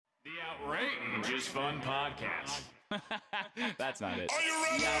Outrageous Fun Podcast. That's not it. Are you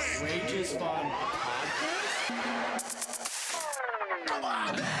ready? Outrageous Fun Podcast? Come on!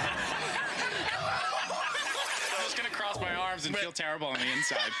 I'm just gonna cross my arms and feel terrible on the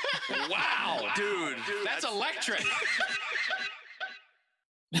inside. Wow, dude, that's electric.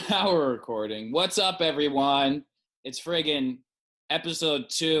 Now we're recording. What's up, everyone? It's friggin' episode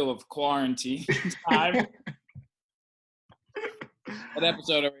 2 of quarantine time. What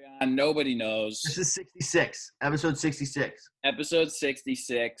episode are we on? Nobody knows. This is 66, episode 66. Episode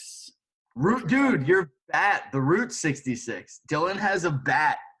 66. Root, dude, your bat, the Root 66. Dylan has a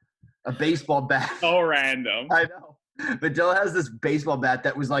bat, a baseball bat. So random. I know. But Dylan has this baseball bat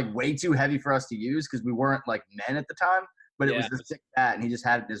that was like way too heavy for us to use because we weren't like men at the time. But it was this thick bat, and he just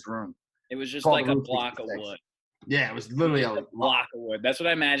had it in his room. It was just Called like the a Root block of 66. wood. Yeah, it was literally a Block of wood. That's what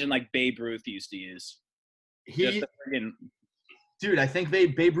I imagine like Babe Ruth used to use. Just a friggin' Dude, I think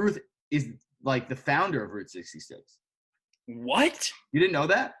Babe Ruth is like the founder of Route 66. What? You didn't know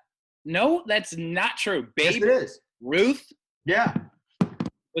that? No, that's not true. Yes, Babe it is. Ruth Yeah.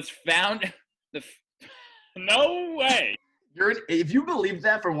 was found. No way. If you believe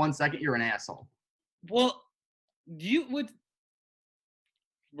that for 1 second, you're an asshole. Well, you would.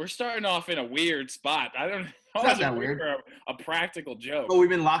 We're starting off in a weird spot. I don't know. It's not that weird. A practical joke. Well, we've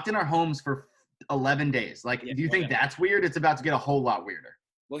been locked in our homes for 11 days. Like, Yeah, do you think that's weird? It's about to get a whole lot weirder.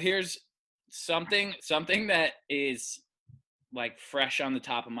 Well, here's something that is like fresh on the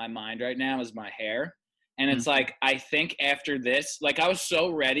top of my mind right now is my hair. And it's like, I think after this, like I was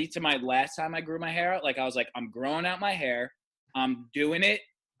so ready to my last time I grew my hair out. Like I was like, I'm growing out my hair. I'm doing it.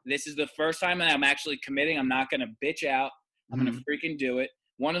 This is the first time that I'm actually committing. I'm not going to bitch out. I'm going to freaking do it.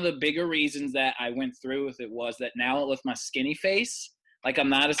 One of the bigger reasons that I went through with it was that now with my skinny face, like I'm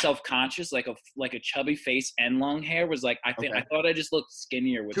not as self-conscious, like a chubby face and long hair was like, I thought I just looked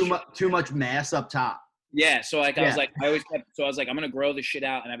skinnier with too much mass up top. Yeah, so like I was like, I'm gonna grow the shit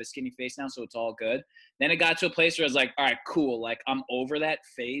out and have a skinny face now, so it's all good. Then it got to a place where I was like, all right, cool, like I'm over that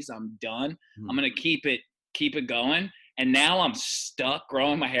phase, I'm done. I'm gonna keep it going. And now I'm stuck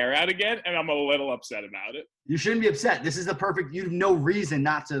growing my hair out again, and I'm a little upset about it. You shouldn't be upset. This is you have no reason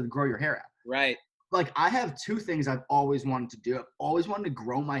not to grow your hair out. Right. Like I have 2 things I've always wanted to do. I've always wanted to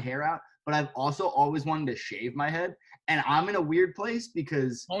grow my hair out, but I've also always wanted to shave my head. And I'm in a weird place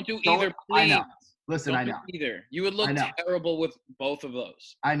because Don't do either, please. I know. Listen, Don't I know. do either. You would look terrible with both of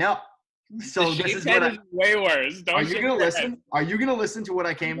those. I know. So The this is shaved what head is way worse. Are you gonna listen? Are you gonna listen to what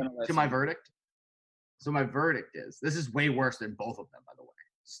I came gonna to my verdict? So my verdict is this is way worse than both of them, by the way.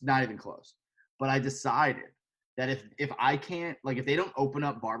 It's not even close. But I decided that if I can't, like if they don't open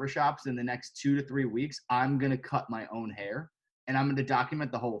up barbershops in the next 2 to 3 weeks, I'm gonna cut my own hair and I'm gonna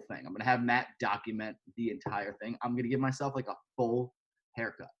document the whole thing. I'm gonna have Matt document the entire thing. I'm gonna give myself like a full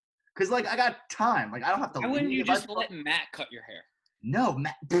haircut. Cause like I got time. Like I don't have to. Why wouldn't you just let Matt cut your hair? No,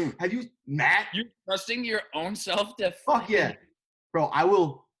 Matt. Have you Matt? You're trusting your own self to Fuck yeah, bro. I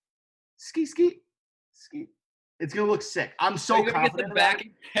will. Ski. It's gonna look sick. I'm so You're gonna confident. get the back of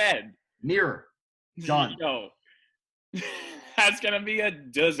your head. Mirror. Done. Yo, that's gonna be a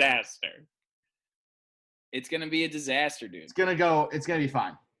disaster. It's gonna be a disaster, dude. It's gonna be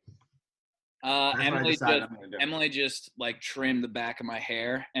fine. That's what I decided I'm gonna do. Emily just like trimmed the back of my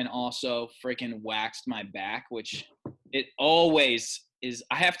hair and also freaking waxed my back, which it always is.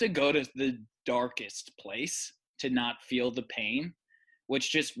 I have to go to the darkest place to not feel the pain,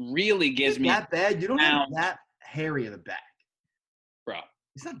 which just really gives me that bad. You don't have that hairy of a back, bro.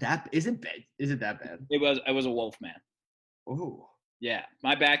 It's not that. Is it bad? Is it that bad? I was a wolf man. Oh. Yeah,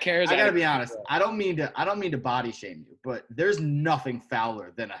 my back hair is. I gotta be honest. I don't mean to body shame you, but there's nothing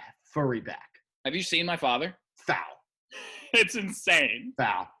fouler than a furry back. Have you seen my father? Foul. It's insane.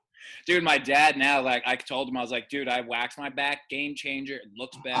 Foul. Dude, my dad now, like I told him, I was like, dude, I waxed my back, game changer. It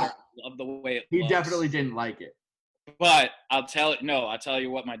looks better. Love the way it looks. He definitely didn't like it. But I'll tell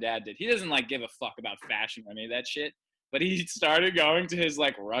you what my dad did. He doesn't like give a fuck about fashion or any of that shit. But he started going to his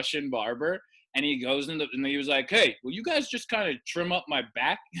like Russian barber, and he goes and he was like, hey, will you guys just kind of trim up my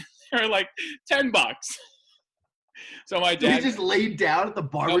back? They're like $10. So my dad he just laid down at the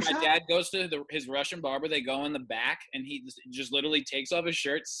barbershop. My dad goes to his Russian barber. They go in the back, and he just literally takes off his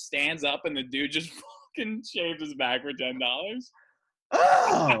shirt, stands up, and the dude just fucking shaved his back for $10.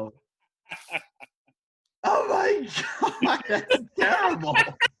 Oh. Oh my god, that's terrible.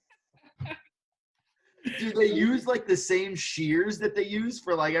 Do they use like the same shears that they use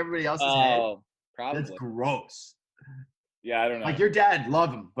for like everybody else's head? Oh, probably. That's gross. Yeah, I don't know. Like your dad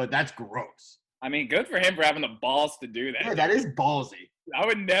loved him, but that's gross. I mean, good for him for having the balls to do that. Yeah, that is ballsy. I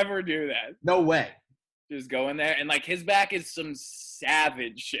would never do that. No way. Just go in there and like his back is some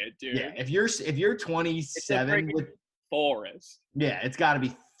savage shit, dude. Yeah, if you're It's a 27 freaking with forest. yeah, it's got to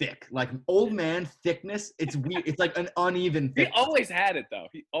be thick, like old man thickness. It's weird. It's like an uneven He thickness. always had it though.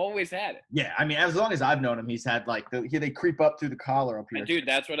 He always had it. Yeah, I mean, as long as I've known him, he's had like they creep up through the collar up here. Dude,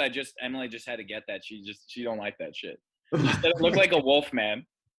 that's what Emily just had to get that. She don't like that shit. She said it looked like a wolf man.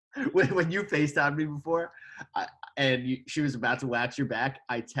 when you FaceTimed me before, she was about to wax your back,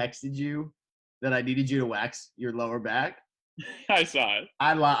 I texted you that I needed you to wax your lower back. I saw it.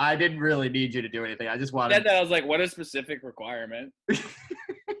 I didn't really need you to do anything. I just wanted. Said that, I was like, what a specific requirement.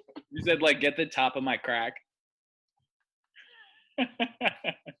 You said like get the top of my crack.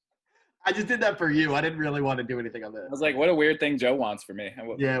 I just did that for you. I didn't really want to do anything on this. I was like, what a weird thing Joe wants for me.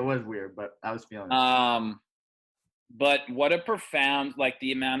 Yeah, it was weird, but I was feeling it. But what a profound, like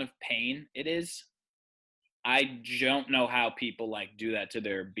the amount of pain it is. I don't know how people like do that to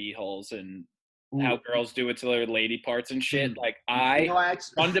their beeholes and how girls do it to their lady parts and shit. Like I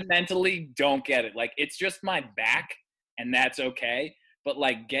fundamentally don't get it. Like it's just my back and that's okay. But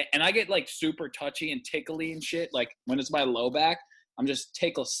like I get like super touchy and tickly and shit. Like when it's my low back, I'm just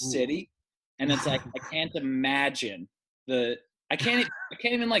tickle city. And it's like, I can't imagine I can't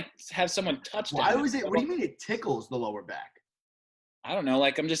even like have someone touch that. Why was it? What do you mean it tickles the lower back? I don't know.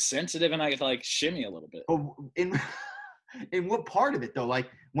 Like I'm just sensitive and I get to like shimmy a little bit. But in what part of it though? Like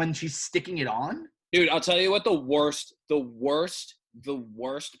when she's sticking it on? Dude, I'll tell you what the worst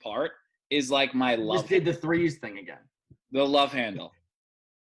part is like my love. Just did the threes thing again. The love handle.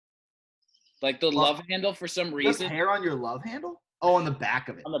 Like the love handle for some reason. Hair on your love handle? Oh, on the back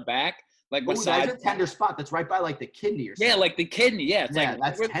of it. On the back. Like that's a tender spot. That's right by like the kidney or something. Yeah, like the kidney. Yeah, it's yeah,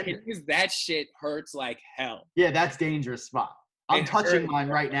 like that's tender. Because that shit hurts like hell. Yeah, that's dangerous spot. I'm touching mine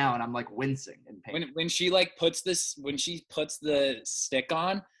right now and I'm like wincing in pain. When she like puts the stick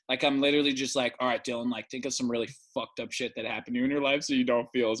on, like I'm literally just like, all right, Dylan, like think of some really fucked up shit that happened to you in your life so you don't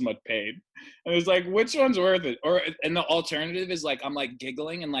feel as much pain. And it's like, which one's worth it? And the alternative is like I'm like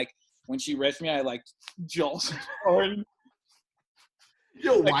giggling and like when she rips me, I like jolt.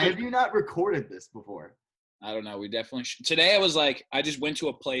 Yo, why have you not recorded this before? I don't know. We definitely should. Today I was like, I just went to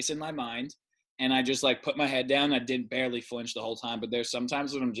a place in my mind and I just like put my head down. I didn't barely flinch the whole time, but there's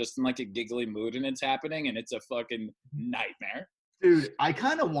sometimes when I'm just in like a giggly mood and it's happening and it's a fucking nightmare. Dude, I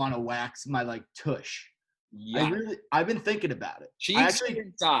kind of want to wax my like tush. Yeah. I've been thinking about it. Cheeks or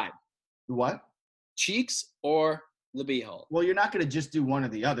inside? What? Cheeks or the beehole? Well, you're not going to just do one or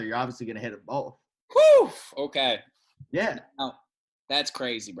the other. You're obviously going to hit them both. Whew. Okay. Yeah. No, that's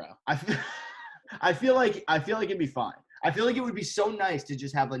crazy, bro. I feel like it'd be fine. I feel like it would be so nice to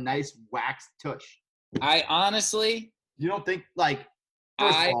just have a nice waxed tush. I honestly, you don't think like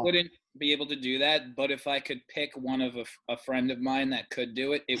I wouldn't be able to do that, but if I could pick one of a friend of mine that could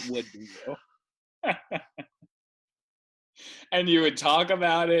do it, it would be you. And you would talk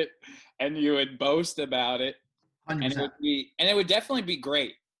about it, and you would boast about it, 100%. and it would definitely be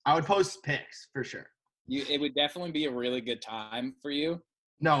great. I would post pics for sure. It would definitely be a really good time for you.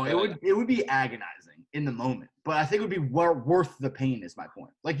 No, it would be agonizing in the moment, but I think it would be worth the pain. Is my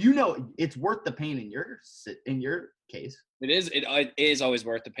point. Like it's worth the pain in your case. It is always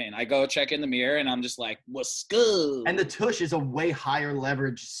worth the pain. I go check in the mirror and I'm just like, what's good? And the tush is a way higher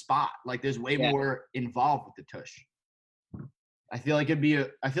leverage spot. Like there's way more involved with the tush. I feel like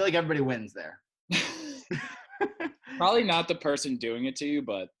everybody wins there. Probably not the person doing it to you,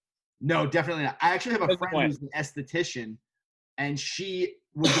 but no, definitely not. I actually have a friend who's an esthetician, and she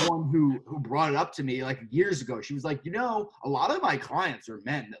was the one who brought it up to me like years ago. She was like, a lot of my clients are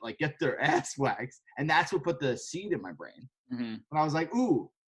men that like get their ass waxed, and that's what put the seed in my brain. Mm-hmm. And I was like, ooh,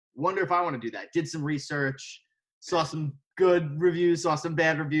 wonder if I want to do that. Did some research, saw some good reviews, saw some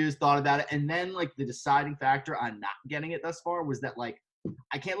bad reviews, thought about it, and then like the deciding factor on not getting it thus far was that like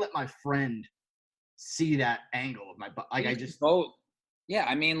I can't let my friend see that angle of my butt. Like I just both. Yeah,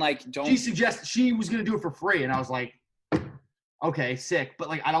 I mean, like, don't. She suggested she was gonna do it for free, and I was like, okay, sick, but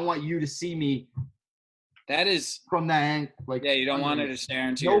like I don't want you to see me. That is from that angle. Like, yeah, you don't want her to stare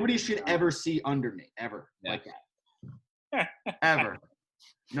into. Nobody should ever see under me ever like that. Ever.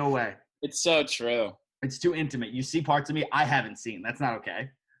 No way. It's so true. It's too intimate. You see parts of me I haven't seen. That's not okay.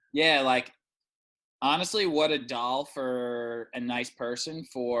 Yeah, like honestly, what a doll for a nice person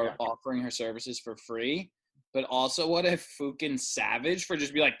for offering her services for free. But also, what a fucking savage for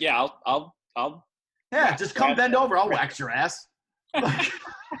just be like, yeah, I'll. Yeah, just come bend over. I'll wax your ass.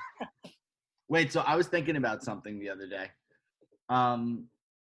 Wait, so I was thinking about something the other day.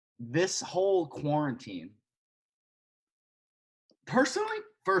 This whole quarantine. Personally,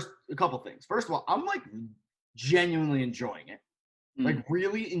 first, a couple things. First of all, I'm like genuinely enjoying it. Like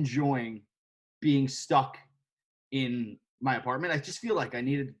really enjoying being stuck in my apartment. I just feel like I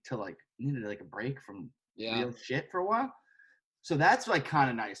needed a break from real shit for a while. So that's like kind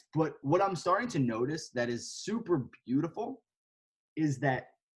of nice. But what I'm starting to notice that is super beautiful is that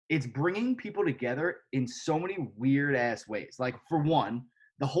it's bringing people together in so many weird ass ways. Like, for one,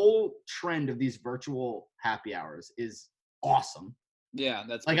 the whole trend of these virtual happy hours is awesome. Yeah,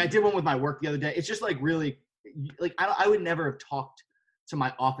 that's like, I did one with my work the other day. It's just like really, like, I would never have talked to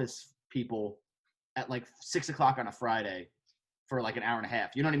my office people at like 6 o'clock on a Friday for like an hour and a half.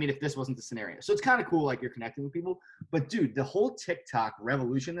 You know what I mean? If this wasn't the scenario. So it's kind of cool, like, you're connecting with people. But dude, the whole TikTok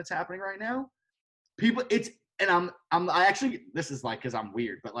revolution that's happening right now, people, I actually, this is like, because I'm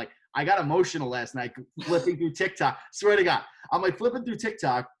weird, but like, I got emotional last night flipping through TikTok. Swear to God. I'm like flipping through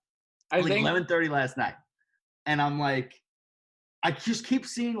TikTok at like 11:30 last night. And I'm like, I just keep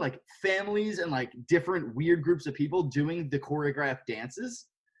seeing like families and like different weird groups of people doing the choreographed dances.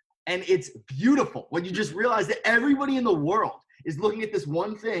 And it's beautiful when you just realize that everybody in the world is looking at this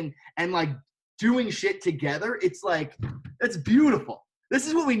one thing and like doing shit together. It's like, that's beautiful. This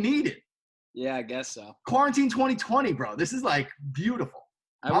is what we needed. Yeah, I guess so. Quarantine 2020, bro. This is like beautiful.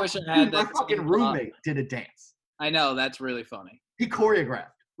 I wish I had that. My fucking roommate did a dance. I know, that's really funny. He choreographed.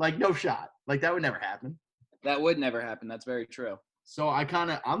 Like, no shot. Like, that would never happen. That would never happen. That's very true. So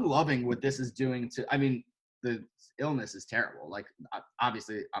I'm loving what this is doing to, I mean, the illness is terrible. Like,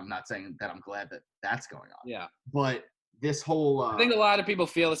 obviously, I'm not saying that I'm glad that that's going on. Yeah. But this whole... I think a lot of people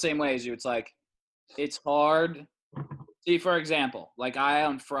feel the same way as you. It's like, it's hard. See, for example, like I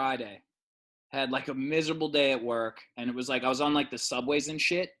on Friday had like a miserable day at work, and it was like I was on like the subways and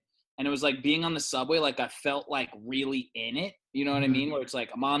shit, and it was like being on the subway, like I felt like really in it. You know what I mean? Where it's like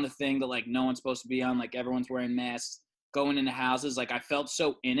I'm on the thing that like no one's supposed to be on, like everyone's wearing masks, going into houses. Like I felt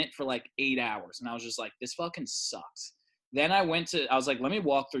so in it for like 8 hours, and I was just like, this fucking sucks. Then I was like, let me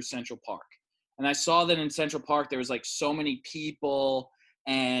walk through Central Park. And I saw that in Central Park there was like so many people,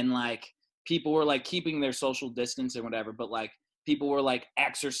 and like people were like keeping their social distance and whatever, but like people were like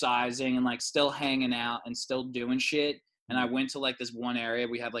exercising and like still hanging out and still doing shit. And I went to like this one area,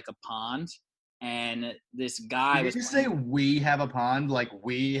 we have like a pond, and this guy Did you say we have a pond? Like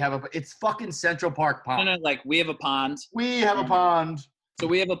it's fucking Central Park Pond. No, like we have a pond. We have a pond. So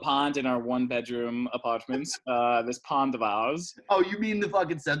we have a pond in our 1-bedroom apartments, this pond of ours. Oh, you mean the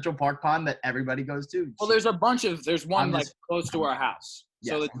fucking Central Park Pond that everybody goes to? Well, there's one like close to our house.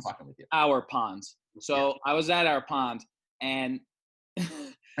 Yes, so it's our pond. So I was at our pond, and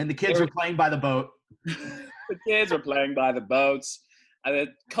the kids were playing by the boat. The kids were playing by the boats. The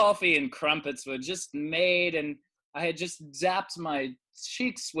coffee and crumpets were just made, and I had just zapped my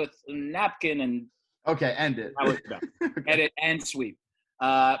cheeks with a napkin, and okay, end it. I was done. Okay. Edit and sweep.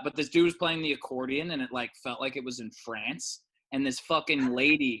 But this dude was playing the accordion, and it like felt like it was in France. And this fucking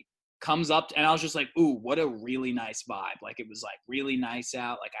lady comes up, and I was just like, ooh, what a really nice vibe. Like, it was like really nice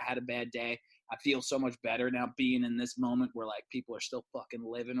out. Like, I had a bad day. I feel so much better now being in this moment where like people are still fucking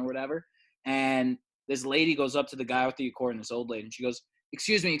living or whatever. And this lady goes up to the guy with the accordion, this old lady, and she goes,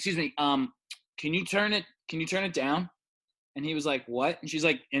 excuse me, can you turn it down? And he was like, what? And she's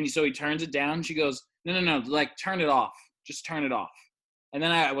like, and so he turns it down, and she goes, no, like, turn it off. Just turn it off. And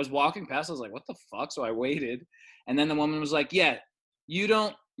then I was walking past, I was like, what the fuck? So I waited. And then the woman was like, yeah,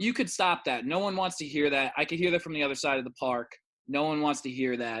 you could stop that. No one wants to hear that. I could hear that from the other side of the park. No one wants to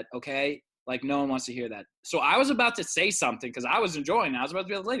hear that, okay? Like, no one wants to hear that. So I was about to say something because I was enjoying it. I was about to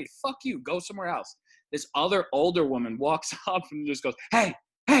be like, lady, fuck you. Go somewhere else. This other older woman walks up and just goes, hey,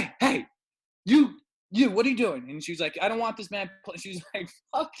 you, what are you doing? And she's like, I don't want this man. She's like,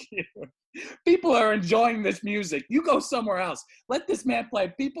 fuck you. People are enjoying this music. You go somewhere else. Let this man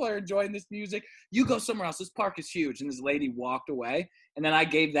play. People are enjoying this music. You go somewhere else. This park is huge. And this lady walked away. And then I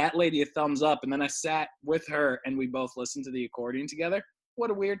gave that lady a thumbs up. And then I sat with her and we both listened to the accordion together.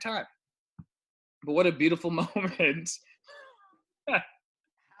 What a weird time. But what a beautiful moment.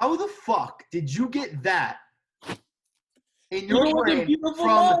 How the fuck did you get that in your brain from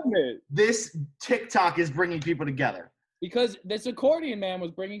moment. This TikTok is bringing people together? Because this accordion man was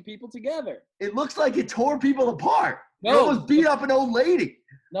bringing people together. It looks like it tore people apart. No, it almost beat up an old lady.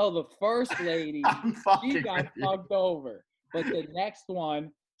 No, the first lady, she got hugged over. But the next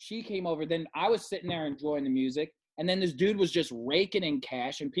one, she came over. Then I was sitting there enjoying the music. And then this dude was just raking in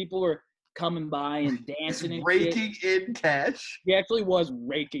cash. And people were coming by and dancing and raking shit. In cash? He actually was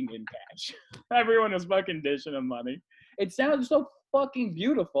raking in cash. Everyone was fucking dishing him money. It sounded so fucking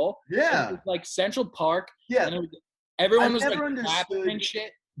beautiful. Yeah. It was like Central Park. Yeah. And everyone was like clapping and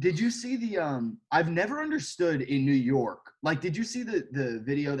shit. Did you see the I've never understood in New York. Like, did you see the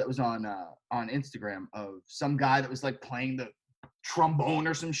video that was on Instagram of some guy that was like playing the trombone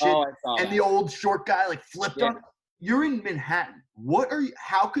or some shit. Oh, I saw and that. the old short guy like flipped Yeah. on. You're in Manhattan.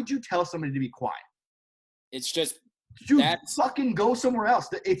 How could you tell somebody to be quiet? It's just Dude, That's- fucking go somewhere else.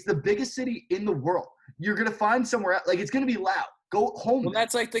 It's the biggest city in the world. You're gonna find somewhere else. Like it's gonna be loud. Go home. well,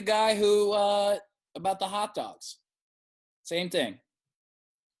 that's like the guy who about the hot dogs. Same thing.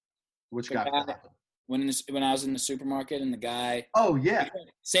 Which the guy? guy- When I was in the supermarket and the guy Oh yeah,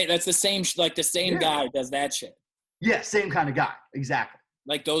 that's the same Yeah. guy does that shit. yeah, same kind of guy. Exactly.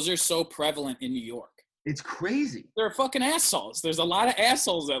 Like those are so prevalent in New York. It's crazy. They're fucking assholes. There's a lot of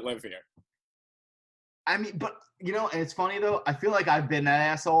assholes that live here. I mean, but and it's funny though. I feel like I've been that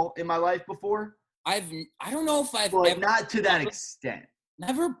asshole in my life before, I don't know if I've but ever not to that extent.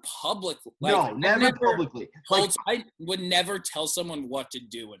 never public. No, never publicly. Like, I would never tell someone what to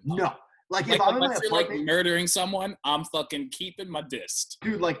do in public. no. Like Like if I'm in my unless you're like apartment, murdering someone, I'm fucking keeping my dist.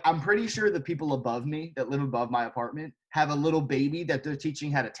 dude, like I'm pretty sure the people above me that live above my apartment have a little baby that they're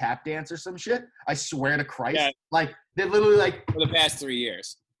teaching how to tap dance or some shit. I swear to Christ. Yeah. Like they're literally like, For the past 3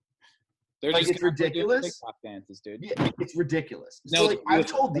 years. They're Like, just it's gonna do ridiculous. TikTok dances, dude. yeah, it's ridiculous. No, So like it's I've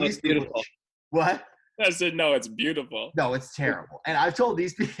beautiful. told No, these it's people beautiful. what? I said, no, it's beautiful. No, it's terrible. And I've told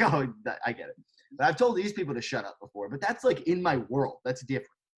these people, I get it. But I've told these people to shut up before. But that's like in my world. That's different.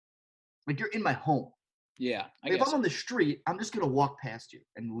 Like you're in my home. Yeah, I If guess. I'm on the street, I'm just gonna walk past you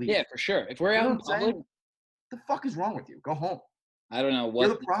and leave. Yeah, for sure. If we're You know out in what I'm public, saying? The fuck is wrong with you? Go home. I don't know You're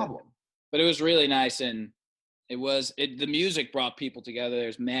what the problem. But it was really nice, and the music brought people together.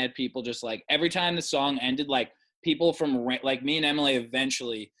 There's mad people, just like every time the song ended, like people from like me and Emily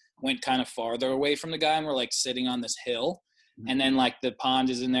eventually went kind of farther away from the guy, and we're like sitting on this hill, and then like the pond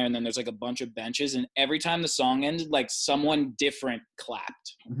is in there, and then there's like a bunch of benches, and every time the song ended, like someone different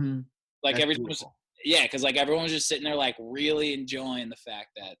clapped. Mm-hmm. Like That's every time, beautiful. yeah, because like everyone was just sitting there like really enjoying the fact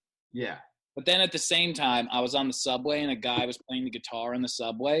that. Yeah. But then at the same time, I was on the subway and a guy was playing the guitar in the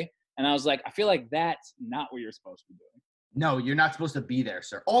subway. And I was like, I feel like that's not what you're supposed to be doing. No, you're not supposed to be there,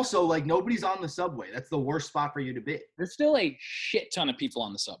 sir. Also, like nobody's on the subway. That's the worst spot for you to be. There's still a shit ton of people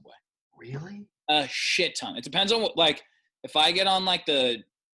on the subway. Really? A shit ton. It depends on what, like, if I get on like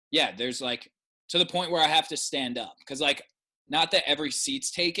there's like to the point where I have to stand up. Because like, not that every seat's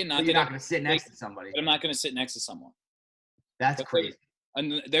taken, But not you're that not gonna sit next to somebody. but I'm not going to sit next to someone. That's But crazy.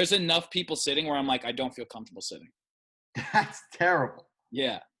 And there's enough people sitting where I'm like, I don't feel comfortable sitting. That's terrible.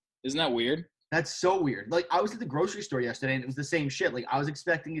 Yeah. Isn't that weird? That's so weird. Like I was at the grocery store yesterday and it was the same shit. Like I was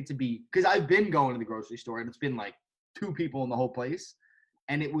expecting it to be because I've been going to the grocery store and it's been like 2 people in the whole place,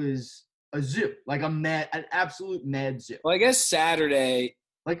 and it was a zoo, like an absolute mad zoo. Well, I guess Saturday.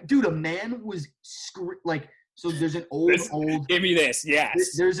 Like, dude, a man was like. So there's an old. Give me this.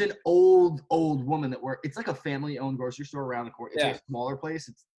 Yes. There's an old woman that works. It's like a family-owned grocery store around the corner. It's like Yeah. a smaller place.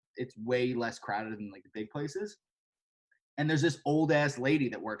 It's way less crowded than like the big places. And there's this old ass lady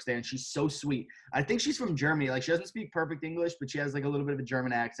that works there, and she's so sweet. I think she's from Germany. Like she doesn't speak perfect English, but she has like a little bit of a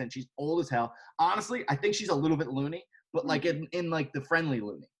German accent. She's old as hell. Honestly, I think she's a little bit loony, but like in like the friendly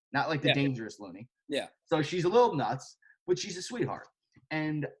loony, not like the Yeah. dangerous loony. Yeah. So she's a little nuts, but she's a sweetheart.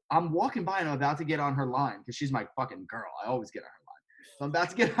 And I'm walking by and I'm about to get on her line because she's my fucking girl. I always get on her line. So I'm about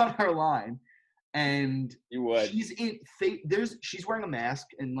to get on her line, and You would. she's wearing a mask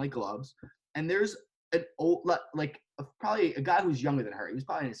and like gloves, and there's an old probably a guy who's younger than her. He was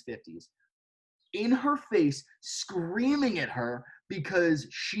probably in his 50s, in her face, screaming at her because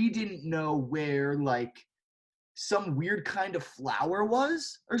she didn't know where like some weird kind of flower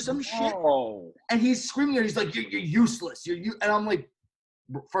was or some shit. Oh. And he's screaming at her. He's like, you're useless. And I'm like,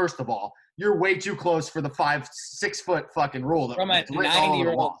 first of all, you're way too close for the 5-6 foot fucking rule. That From a that's written all over the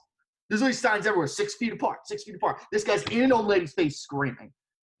 90-year-old. wall. There's these signs everywhere, 6 feet apart, 6 feet apart. This guy's in an old lady's face screaming.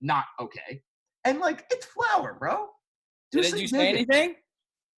 Not okay. And like, it's flower, bro. Do Did you something say big. anything?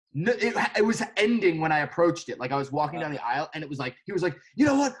 No, it was ending when I approached it. Like I was walking down the aisle, and it was like he was like, you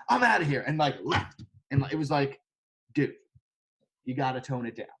know what? I'm out of here, and like left. And it was like, dude, you gotta tone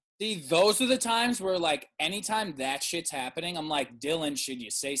it down. See, those are the times where, like, anytime that shit's happening, I'm like, Dylan, should you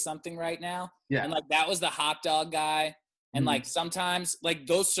say something right now? Yeah. And, like, that was the hot dog guy. And, Mhm. like, sometimes, like,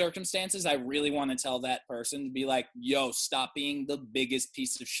 those circumstances, I really want to tell that person to be like, yo, stop being the biggest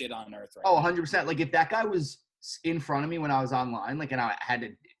piece of shit on earth right Oh, now. 100%. Like if that guy was in front of me when I was online, like, and I had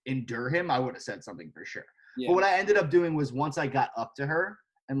to endure him, I would have said something for sure. Yeah. But what I ended up doing was once I got up to her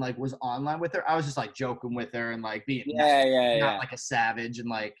and like was online with her, I was just like joking with her and like being nice, Yeah. not like a savage and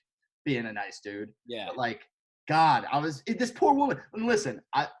like being a nice dude. Yeah. But like, God, this poor woman. And listen,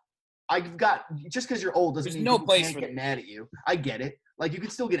 I've got, just because you're old doesn't There's mean no people place can't for get them. mad at you. I get it. Like you can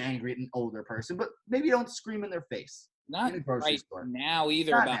still get angry at an older person, but maybe don't scream in their face. Not in a grocery right store. now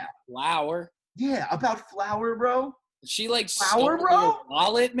either Not about now. flour. Yeah, about flour, bro. She like Flour, stole bro? her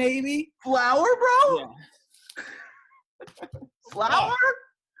wallet, maybe. Flour, bro? Yeah. Flour?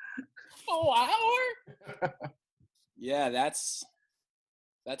 Flour. Yeah, that's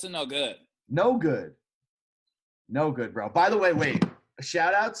a no good. No good. No good, bro. By the way, wait. A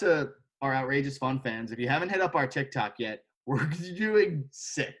shout out to our Outrageous Fun fans. If you haven't hit up our TikTok yet, we're doing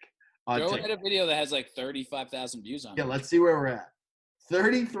sick on Throw TikTok. at a video that has like 35,000 views on Yeah, it. let's see where we're at.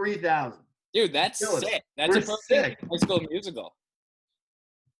 33,000. Dude, that's Kill us. sick. That's We're a perfect sick. High School Musical.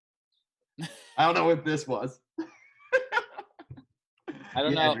 I don't know what this was. I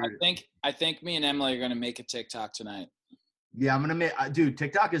don't Yeah, know. dude. I think me and Emily are gonna make a TikTok tonight. Yeah, I'm gonna make. Dude,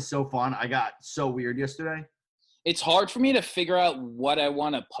 TikTok is so fun. I got so weird yesterday. It's hard for me to figure out what I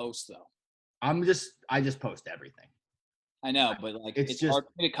want to post though. I just post everything. I know, but like It's it's just- hard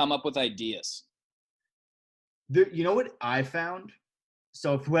for me to come up with ideas. You know what I found?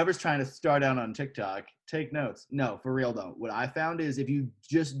 So if whoever's trying to start out on TikTok, take notes. No, for real though. What I found is if you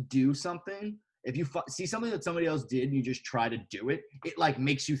just do something, if you see something that somebody else did and you just try to do it, it like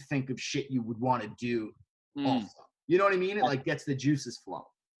makes you think of shit you would want to do Mm. also. You know what I mean? It like gets the juices flowing.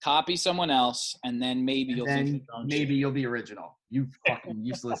 Copy someone else, and then maybe you'll Then think of your own maybe shit. you'll be original. You fucking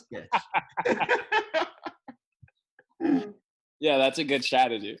useless bitch. Yeah, that's a good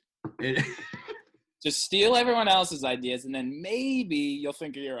strategy. It- Just steal everyone else's ideas, and then maybe you'll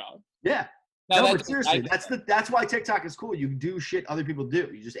think of your own. yeah. No, No, that's but seriously, that's why TikTok is cool. You do shit other people do.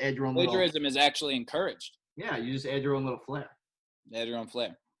 You just add your own little. plagiarism is actually encouraged. Yeah, you just add your own little flair. Add your own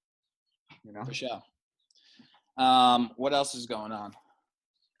flair, You know. for sure. What else is going on?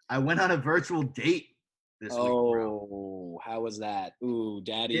 I went on a virtual date this week, bro. Oh, how was that? Ooh,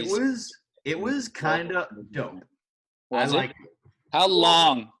 daddy's. It was kind of dope. Was I it? like it. How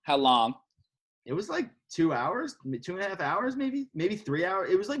long? How long? It was like 2 hours, 2.5 hours, maybe 3 hours.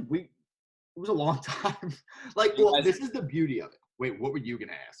 It was like it was a long time. Like, You well, guys- this is the beauty of it. Wait, what were you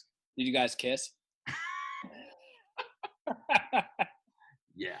gonna ask? Did you guys kiss?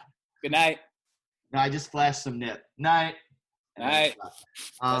 Yeah. Good night. No, I just flashed some nip. Night. Night.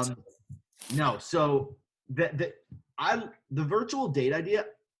 No, so the virtual date idea,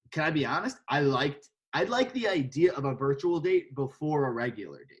 can I be honest? I like the idea of a virtual date before a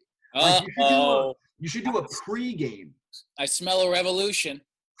regular date. Like, Oh, you should do a pregame. I smell a revolution.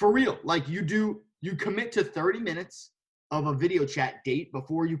 For real. Like you commit to 30 minutes of a video chat date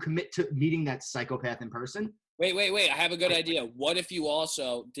before you commit to meeting that psychopath in person. Wait. I have a good idea. What if you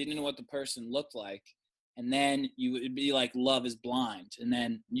also didn't know what the person looked like, and then you would be like Love is Blind, and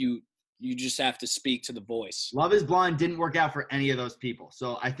then you just have to speak to the voice. Love is Blind didn't work out for any of those people.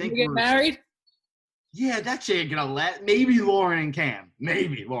 So I think You get married? Yeah, that shit ain't gonna last. Maybe Lauren and Cam.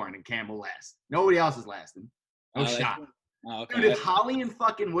 Maybe Lauren and Cam will last. Nobody else is lasting. No Oh, shot. Oh, okay. Dude, if Holly and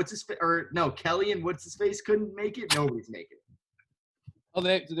fucking Kelly and what's his face couldn't make it, nobody's making it. Oh,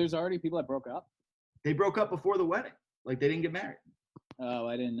 there's already people that broke up? They broke up before the wedding. Like they didn't get married. Oh,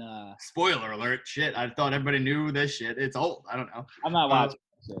 I didn't. Spoiler alert. Shit. I thought everybody knew this shit. It's old. I don't know. I'm not watching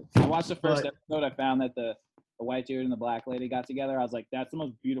this shit. I watched the first but- episode. I found that the white dude and the black lady got together. I was like, that's the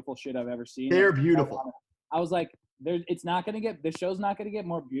most beautiful shit I've ever seen. They're beautiful. I was like, the show's not gonna get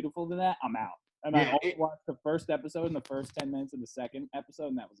more beautiful than that. I'm out. And Yeah, I only watched the first episode and the first 10 minutes of the second episode,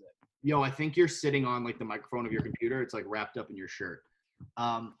 and that was it. Yo, I think you're sitting on like the microphone of your computer. It's like wrapped up in your shirt.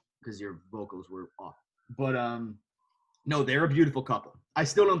 Because your vocals were off. But no, they're a beautiful couple. I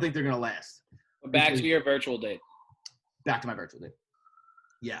still don't think they're gonna last. But back Because- to your virtual date. Back to my virtual date.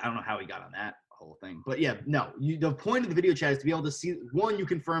 Yeah, I don't know how he got on that whole thing. But yeah, no. The point of the video chat is to be able to see, one, you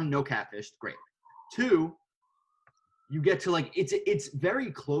confirm no catfish, great. Two, you get to like it's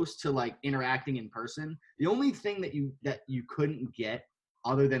very close to like interacting in person. The only thing that you couldn't get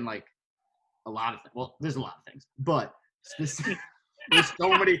other than like a lot of things. Well, there's a lot of things, but specific, there's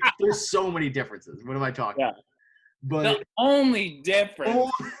so many differences. What am I talking about? But The only difference.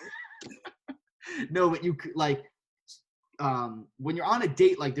 no, but you could like when you're on a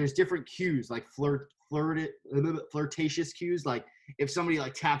date, like there's different cues, like flirtatious cues, like if somebody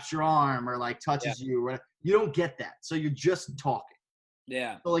like taps your arm or like touches you or whatever, you don't get that. So you're just talking.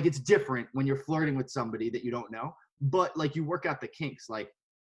 Yeah. So like it's different when you're flirting with somebody that you don't know, but like you work out the kinks. Like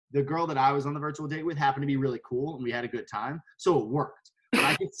the girl that I was on the virtual date with happened to be really cool and we had a good time. So it worked. But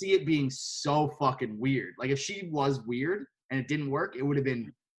I could see it being so fucking weird. Like if she was weird and it didn't work, it would have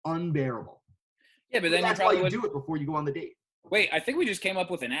been unbearable. Yeah, but then That's you why probably you would. do it before you go on the date. Wait, I think we just came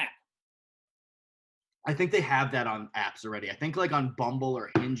up with an app. I think they have that on apps already. I think like on Bumble or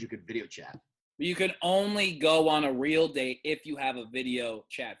Hinge, you could video chat. You can only go on a real date if you have a video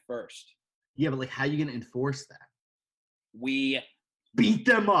chat first. Yeah, but like how you gonna enforce that? We Beat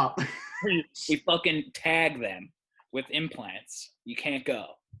them up. fucking tag them. with implants. You can't go.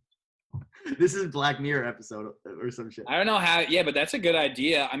 This is Black Mirror episode or some shit. I don't know how. Yeah, but that's a good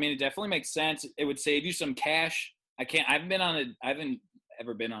idea. I mean, it definitely makes sense. It would save you some cash. I haven't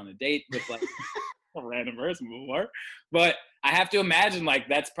ever been on a date with like a random person before, but I have to imagine like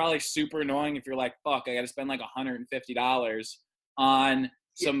that's probably super annoying if you're like, fuck, I got to spend like $150 on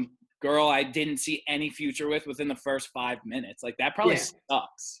some girl I didn't see any future with within the first 5 minutes. Like that probably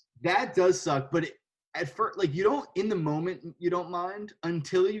sucks. That does suck, but at first, like you don't in the moment you don't mind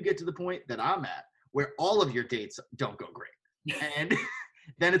until you get to the point that I'm at, where all of your dates don't go great, and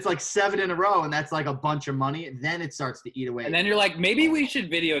then it's like 7 in a row, and that's like a bunch of money. Then it starts to eat away. And then you're like, maybe we should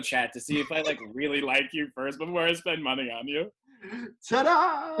video chat to see if I like really like you first before I spend money on you.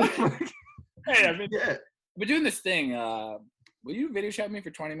 Ta-da! Hey, I've been doing this thing. Will you video chat with me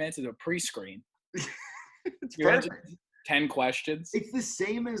for 20 minutes as a pre-screen? It's You're perfect. 10 questions. It's the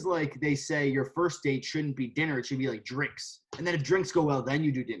same as like they say your first date shouldn't be dinner. It should be like drinks. And then if drinks go well, then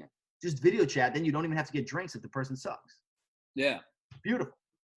you do dinner. Just video chat. Then you don't even have to get drinks if the person sucks. Yeah. Beautiful.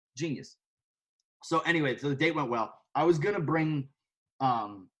 Genius. So anyway, so the date went well. I was going to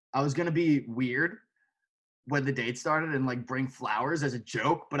be weird when the date started and like bring flowers as a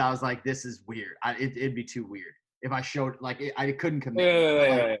joke. But I was like, this is weird. It'd be too weird. If I showed like I couldn't commit.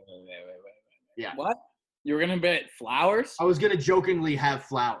 Wait. Yeah. What? You were gonna bet flowers? I was gonna jokingly have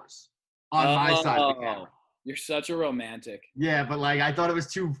flowers on my side of the camera. You're such a romantic. Yeah, but like I thought it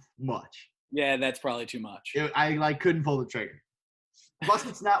was too much. Yeah, that's probably too much. I like couldn't pull the trigger. Plus,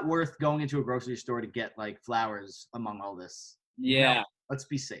 it's not worth going into a grocery store to get like flowers among all this. Yeah. No, let's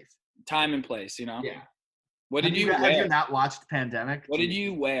be safe. Time and place, you know? Yeah. What did you wear? Have you not watched Pandemic? What did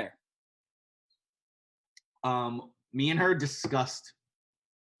you wear? Me and her discussed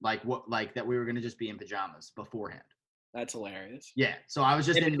like that we were gonna just be in pajamas beforehand. That's hilarious. Yeah. So I was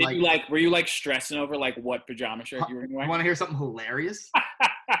just in like. Were you like stressing over like what pajama shirt you were gonna wear? You want to hear something hilarious?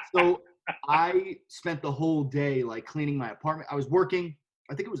 So I spent the whole day like cleaning my apartment. I was working.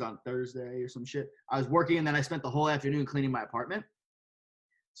 I think it was on Thursday or some shit. I was working and then I spent the whole afternoon cleaning my apartment.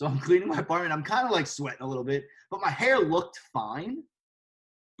 So I'm cleaning my apartment. I'm kind of like sweating a little bit, but my hair looked fine.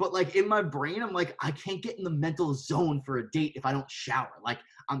 But like in my brain, I'm like, I can't get in the mental zone for a date if I don't shower. Like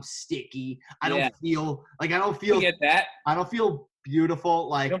I'm sticky. I don't feel. I get that. I don't feel beautiful.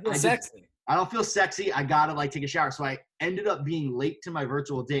 Like you don't feel sexy. I don't feel sexy. I gotta like take a shower. So I ended up being late to my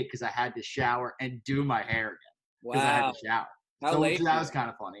virtual date because I had to shower and do my hair again. Wow. Because I had to shower. How late? So that was kind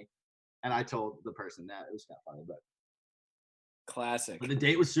of funny. And I told the person that it was kind of funny, but classic. But the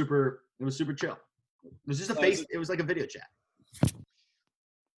date was super. It was super chill. It was just it was like a video chat.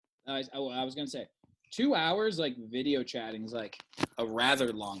 I was gonna say 2 hours like video chatting is like a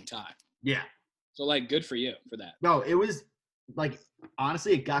rather long time. Yeah. So like good for you for that. No, it was like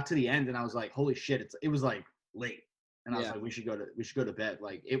honestly, it got to the end and I was like, holy shit! It was like late, and I was like, we should go to bed.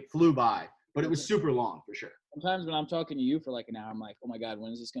 Like it flew by, but it was super long for sure. Sometimes when I'm talking to you for like an hour, I'm like, oh my god,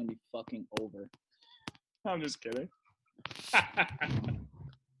 when is this gonna be fucking over? I'm just kidding.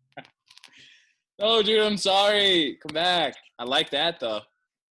 Oh, dude, I'm sorry. Come back. I like that though.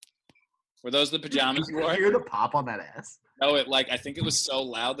 Were those the pajamas you wore? You hear the pop on that ass? No, I think it was so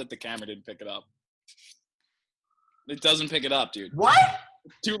loud that the camera didn't pick it up. It doesn't pick it up, dude. What?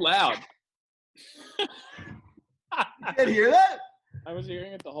 It's too loud. You didn't hear that? I was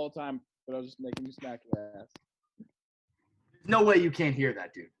hearing it the whole time, but I was just making you smack your ass. There's no way you can't hear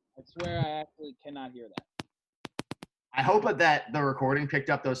that, dude. I swear I actually cannot hear that. I hope that the recording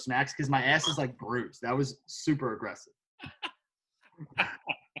picked up those smacks because my ass is like bruised. That was super aggressive.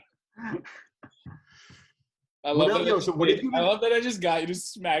 I love that I just got you to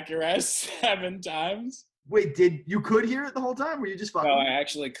smack your ass 7 times. Wait, you could hear it the whole time? Or you just fucking? No, I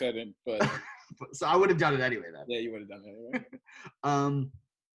actually couldn't, but so I would have done it anyway then. Yeah, you would have done it anyway.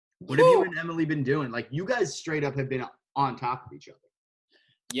 What have you and Emily been doing? Like you guys straight up have been on top of each other.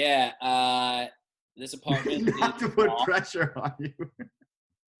 Yeah, this apartment not to put pressure on you.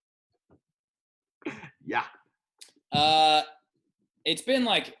 Yeah.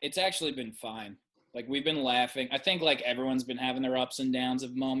 It's actually been fine. Like we've been laughing. I think like everyone's been having their ups and downs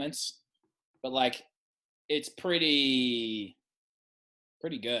of moments, but like it's pretty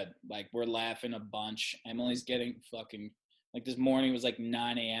good. Like we're laughing a bunch. Emily's getting fucking like this morning was like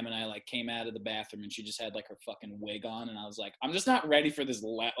 9 a.m. and I like came out of the bathroom and she just had like her fucking wig on and I was like, I'm just not ready for this.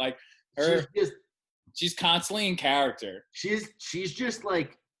 Like her, she's constantly in character. She's just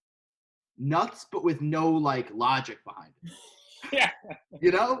like nuts, but with no like logic behind it. Yeah.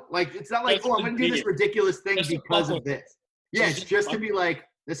 You know, like it's not like, I'm gonna do this ridiculous thing because of this. Yeah, it's just to be like,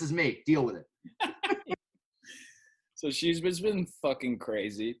 this is me. Deal with it. So she's been fucking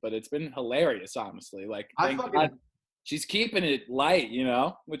crazy, but it's been hilarious, honestly. Like, she's keeping it light, you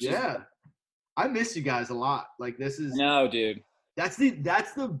know, which is I miss you guys a lot. Like this is no, dude. That's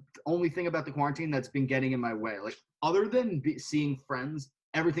the only thing about the quarantine that's been getting in my way. Like other than seeing friends,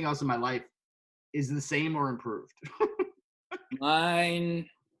 everything else in my life is the same or improved. Mine,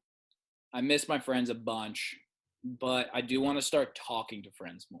 I miss my friends a bunch, but I do want to start talking to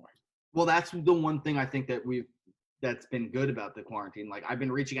friends more. Well, that's the one thing I think that's been good about the quarantine. Like I've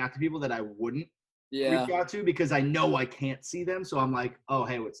been reaching out to people that I wouldn't reach out to because I know I can't see them. So I'm like, oh,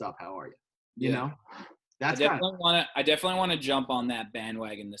 hey, what's up? How are you? You know? That's I definitely want to jump on that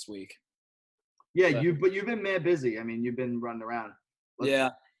bandwagon this week. Yeah, but you've been mad busy. I mean, you've been running around.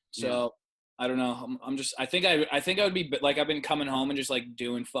 So I don't know. I think I would be like, I've been coming home and just like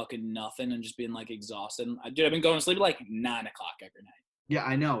doing fucking nothing and just being like exhausted. I've been going to sleep at like 9 o'clock every night. Yeah,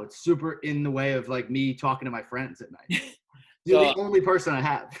 I know. It's super in the way of like me talking to my friends at night. You're the only person I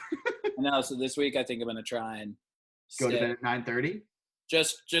have. I know. So this week I think I'm gonna try and go to bed at 9:30.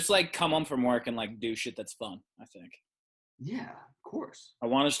 Just like come home from work and like do shit that's fun, I think. Yeah, of course. I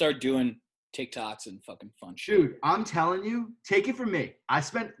want to start doing TikToks and fucking fun shit. Dude, I'm telling you, take it from me. I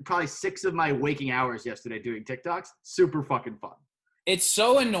spent probably 6 of my waking hours yesterday doing TikToks. Super fucking fun. It's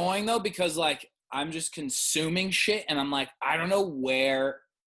so annoying though because like I'm just consuming shit and I'm like, I don't know where.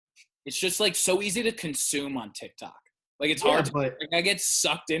 It's just like so easy to consume on TikTok. Like it's hard to, like, I get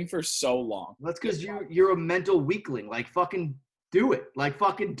sucked in for so long. That's because you're a mental weakling. Like fucking do it. Like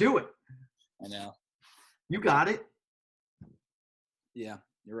fucking do it. I know. You got it. Yeah,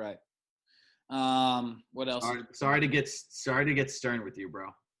 you're right. What else? Sorry to get stern with you, bro.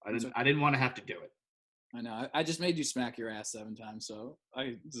 I didn't want to have to do it. I know. I just made you smack your ass 7 times, so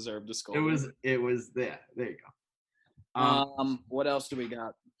I deserve to scold. It was there. There you go. What else do we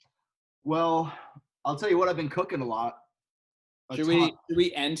got? Well, I'll tell you what. I've been cooking a lot. Should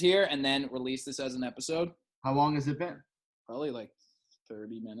we end here and then release this as an episode? How long has it been? Probably like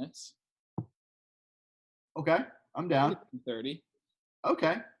 30 minutes. Okay, I'm down. 30.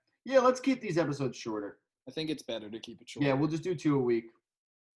 Okay. Yeah, let's keep these episodes shorter. I think it's better to keep it short. Yeah, we'll just do 2 a week.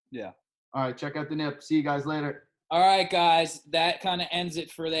 Yeah. All right, check out the nip. See you guys later. All right, guys. That kind of ends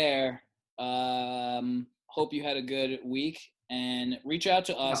it for there. Hope you had a good week and reach out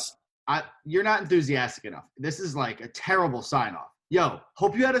to us. No, you're not enthusiastic enough. This is like a terrible sign off. Yo,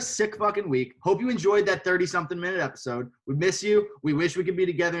 hope you had a sick fucking week. Hope you enjoyed that 30-something minute episode. We miss you. We wish we could be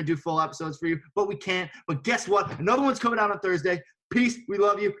together and do full episodes for you, but we can't. But guess what? Another one's coming out on Thursday. Peace. We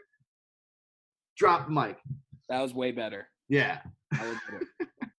love you. Drop the mic. That was way better. Yeah. That was better.